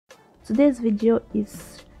Today's video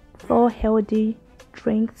is 4 healthy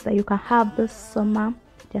drinks that you can have this summer.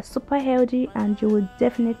 They're super healthy and you will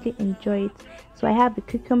definitely enjoy it. So I have the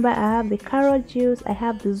cucumber, I have the carrot juice, I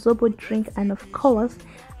have the zobo drink, and of course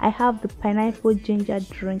I have the pineapple ginger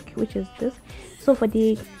drink, which is this. So for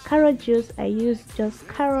the carrot juice, I use just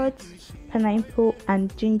carrots, pineapple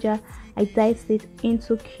and ginger. I diced it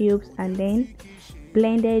into cubes and then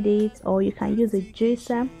blended it, or you can use a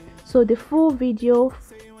juicer. So the full video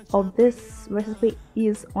of this recipe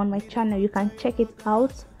is on my channel. You can check it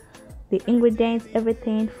out, the ingredients,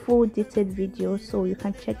 everything, full detailed video, so you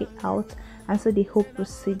can check it out and see the whole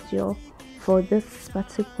procedure for this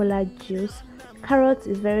particular juice. Carrot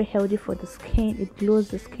is very healthy for the skin. It glows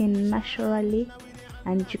the skin naturally,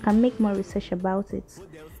 and you can make more research about it.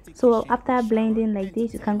 So after blending like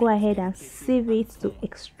this, you can go ahead and sieve it to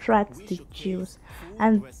extract the juice,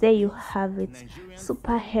 and there you have it,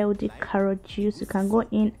 super healthy carrot juice. You can go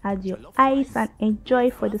in, add your ice and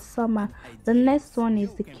enjoy for the summer. The next one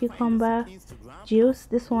is the cucumber juice.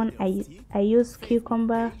 This one I use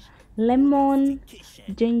cucumber, lemon,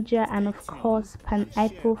 ginger, and of course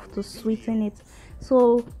pineapple to sweeten it.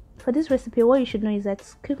 So for this recipe, what you should know is that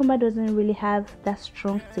cucumber doesn't really have that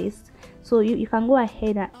strong taste, so you can go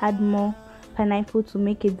ahead and add more pineapple to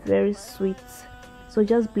make it very sweet. So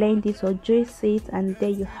just blend it or juice it, and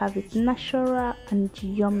there you have it, natural and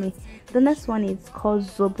yummy. The next one is called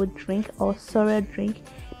zobo drink or sorrel drink.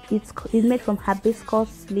 It's made from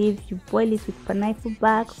hibiscus leaf. You boil it with pineapple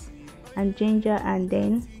bags and ginger, and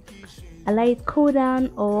then allow it cool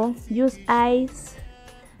down or use ice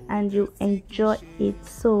and you enjoy it.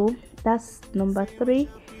 So that's number 3.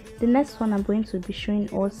 The next one I'm going to be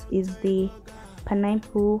showing us is the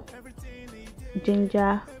pineapple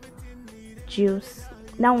ginger juice.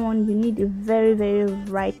 That one you need a very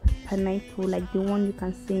ripe pineapple, like the one you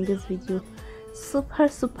can see in this video. Super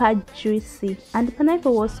juicy, and the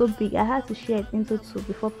pineapple was so big I had to share it into 2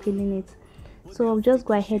 before peeling it. So I'll just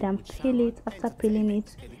go ahead and peel it. After peeling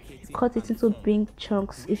it, cut it into big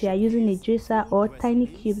chunks if you are using a juicer, or tiny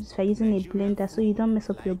cubes if you are using a blender, so you don't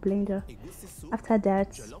mess up your blender. After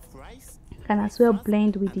that, you can as well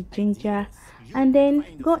blend with the ginger, and then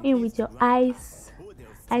go in with your ice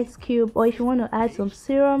cube, or if you want to add some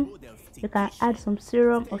serum, you can add some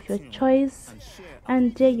serum of your choice,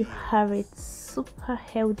 and there you have it, super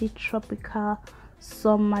healthy tropical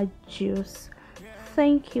summer juice.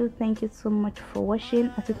 Thank you so much for watching.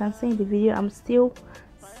 As you can see in the video, I'm still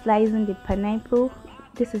slicing the pineapple.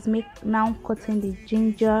 This is me now cutting the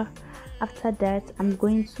ginger. After that, I'm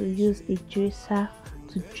going to use a juicer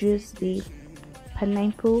to juice the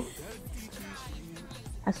pineapple.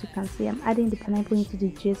 As you can see, I'm adding the pineapple into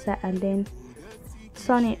the juicer and then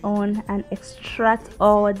turn it on and extract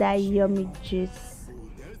all that yummy juice.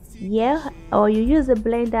 Yeah, or you use a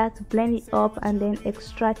blender to blend it up and then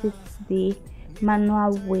extract it the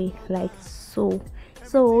manual way, like so.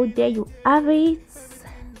 So there you have it.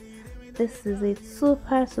 This is it,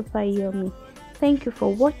 super yummy. Thank you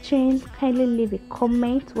for watching. Kindly leave a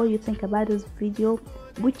comment what you think about this video.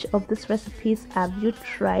 Which of these recipes have you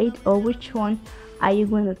tried, or which one are you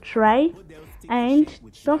going to try? And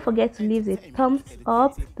don't forget to leave a thumbs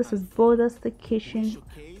up. This is Boulder's the Kitchen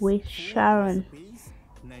with Sharon.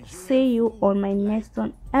 See you on my next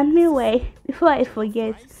one. And anyway, before I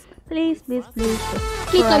forget, please subscribe.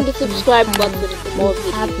 Click on the subscribe button for more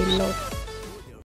videos. Have a lot.